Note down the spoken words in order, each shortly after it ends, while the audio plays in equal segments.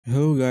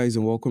Hello guys,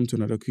 and welcome to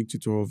another quick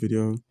tutorial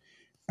video.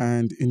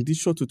 And in this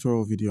short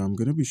tutorial video, I'm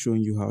going to be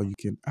showing you how you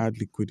can add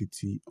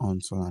liquidity on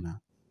Solana.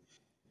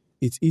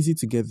 It's easy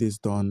to get this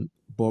done,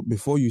 but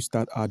before you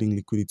start adding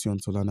liquidity on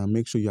Solana,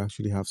 make sure you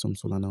actually have some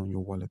Solana on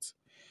your wallet.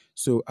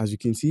 So as you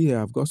can see here,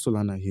 I've got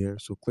Solana here.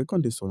 So click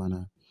on this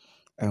Solana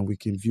and we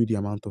can view the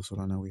amount of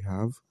Solana we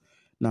have.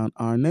 Now,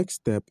 our next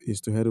step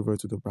is to head over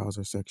to the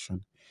browser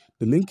section.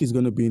 The link is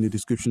going to be in the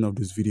description of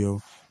this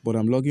video, but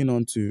I'm logging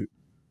on to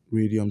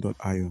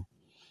radium.io.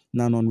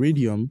 Now on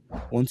Radium,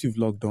 once you've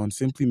logged on,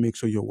 simply make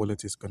sure your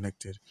wallet is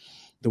connected.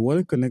 The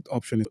wallet connect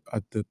option is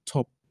at the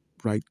top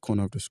right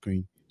corner of the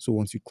screen. So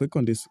once you click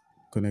on this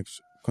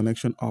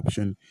connection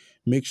option,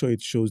 make sure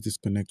it shows this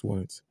connect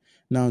wallet.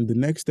 Now the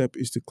next step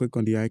is to click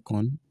on the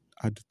icon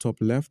at the top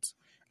left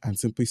and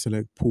simply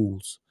select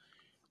pools.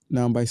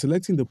 Now by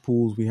selecting the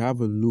pools, we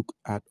have a look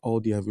at all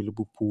the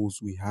available pools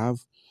we have.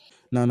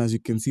 Now, as you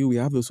can see, we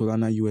have the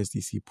Solana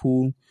USDC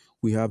pool,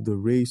 we have the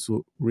Ray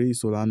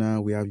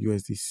Solana, we have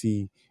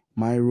USDC,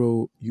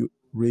 Myro,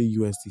 Ray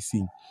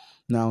USDC.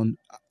 Now,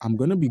 I'm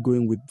going to be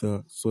going with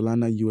the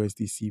Solana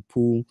USDC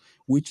pool,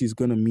 which is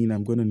going to mean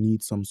I'm going to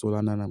need some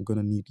Solana and I'm going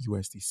to need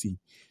USDC.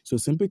 So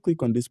simply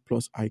click on this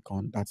plus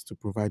icon, that's to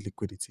provide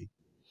liquidity.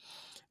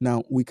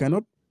 Now, we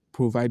cannot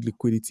provide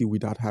liquidity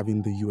without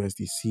having the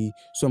USDC.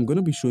 So I'm going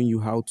to be showing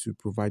you how to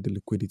provide the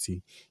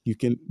liquidity.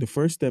 The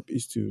first step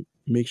is to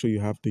make sure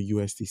you have the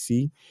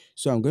USDC.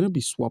 So I'm going to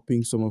be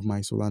swapping some of my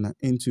Solana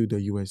into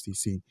the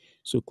USDC.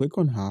 So click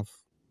on half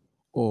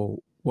or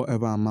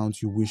whatever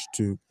amount you wish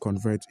to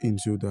convert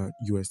into the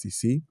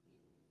USDC.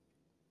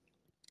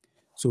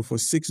 So for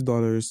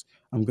 $6,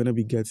 I'm going to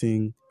be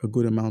getting a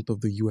good amount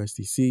of the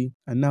USDC.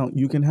 And now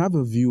you can have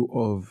a view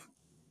of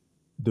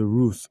the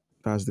route,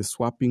 that's the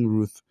swapping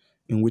route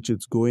in which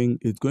it's going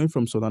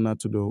from Solana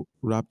to the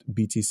wrapped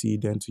BTC,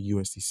 then to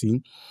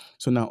USDC.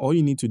 So now all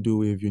you need to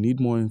do, if you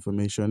need more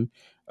information,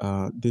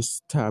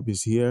 this tab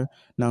is here.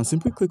 Now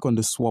simply click on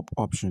the swap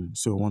option.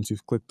 So once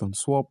you've clicked on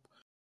swap,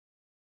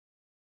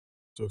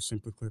 so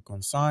simply click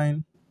on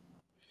sign,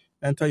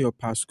 enter your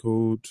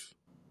passcode.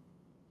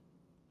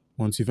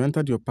 Once you've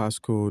entered your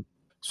passcode,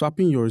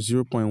 swapping your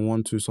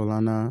 0.1 to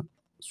Solana,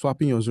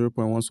 swapping your 0.1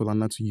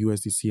 Solana to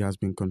USDC has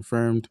been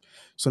confirmed.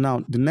 So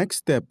now the next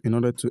step in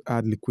order to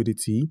add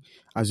liquidity,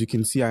 as you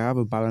can see, I have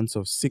a balance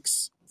of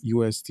 6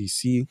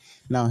 USDC.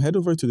 Now head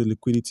over to the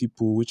liquidity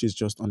pool, which is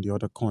just on the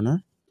other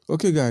corner.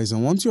 Okay guys,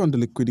 and once you're on the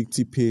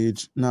liquidity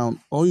page, now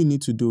all you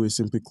need to do is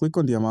simply click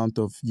on the amount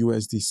of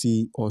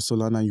USDC or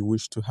Solana you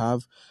wish to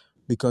have,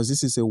 because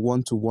this is a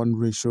 1-to-1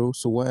 ratio.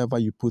 So whatever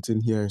you put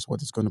in here is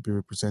what is going to be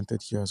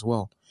represented here as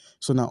well.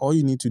 So now all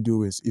you need to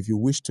do is, if you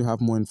wish to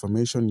have more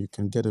information, you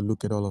can get a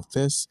look at all of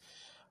this.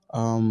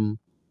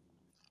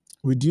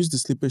 Reduce the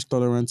slippage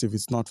tolerance if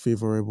it's not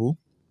favorable.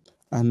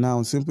 And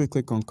now simply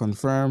click on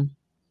confirm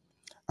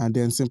and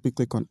then simply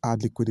click on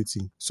add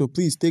liquidity. So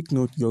please take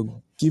note,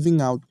 you're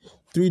giving out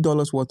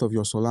 $3 worth of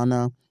your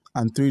Solana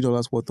and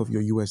 $3 worth of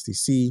your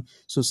USDC.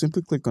 So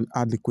simply click on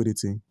add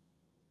liquidity.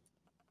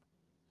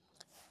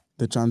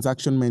 The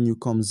transaction menu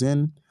comes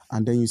in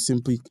and then you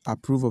simply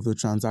approve of the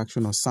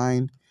transaction or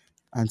sign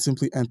and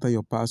simply enter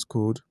your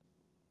passcode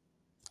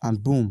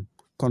and boom,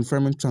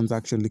 confirming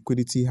transaction,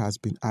 liquidity has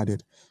been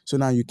added. So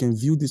now you can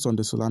view this on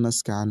the Solana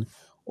scan,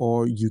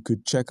 or you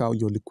could check out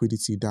your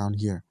liquidity down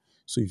here.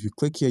 So if you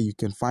click here, you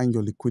can find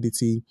your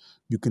liquidity,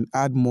 you can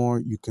add more,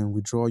 you can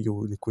withdraw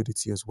your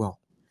liquidity as well.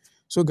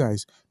 So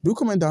guys, do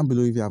comment down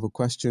below if you have a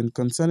question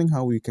concerning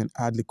how we can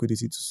add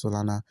liquidity to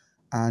Solana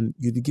and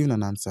you'll be given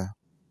an answer.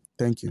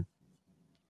 Thank you.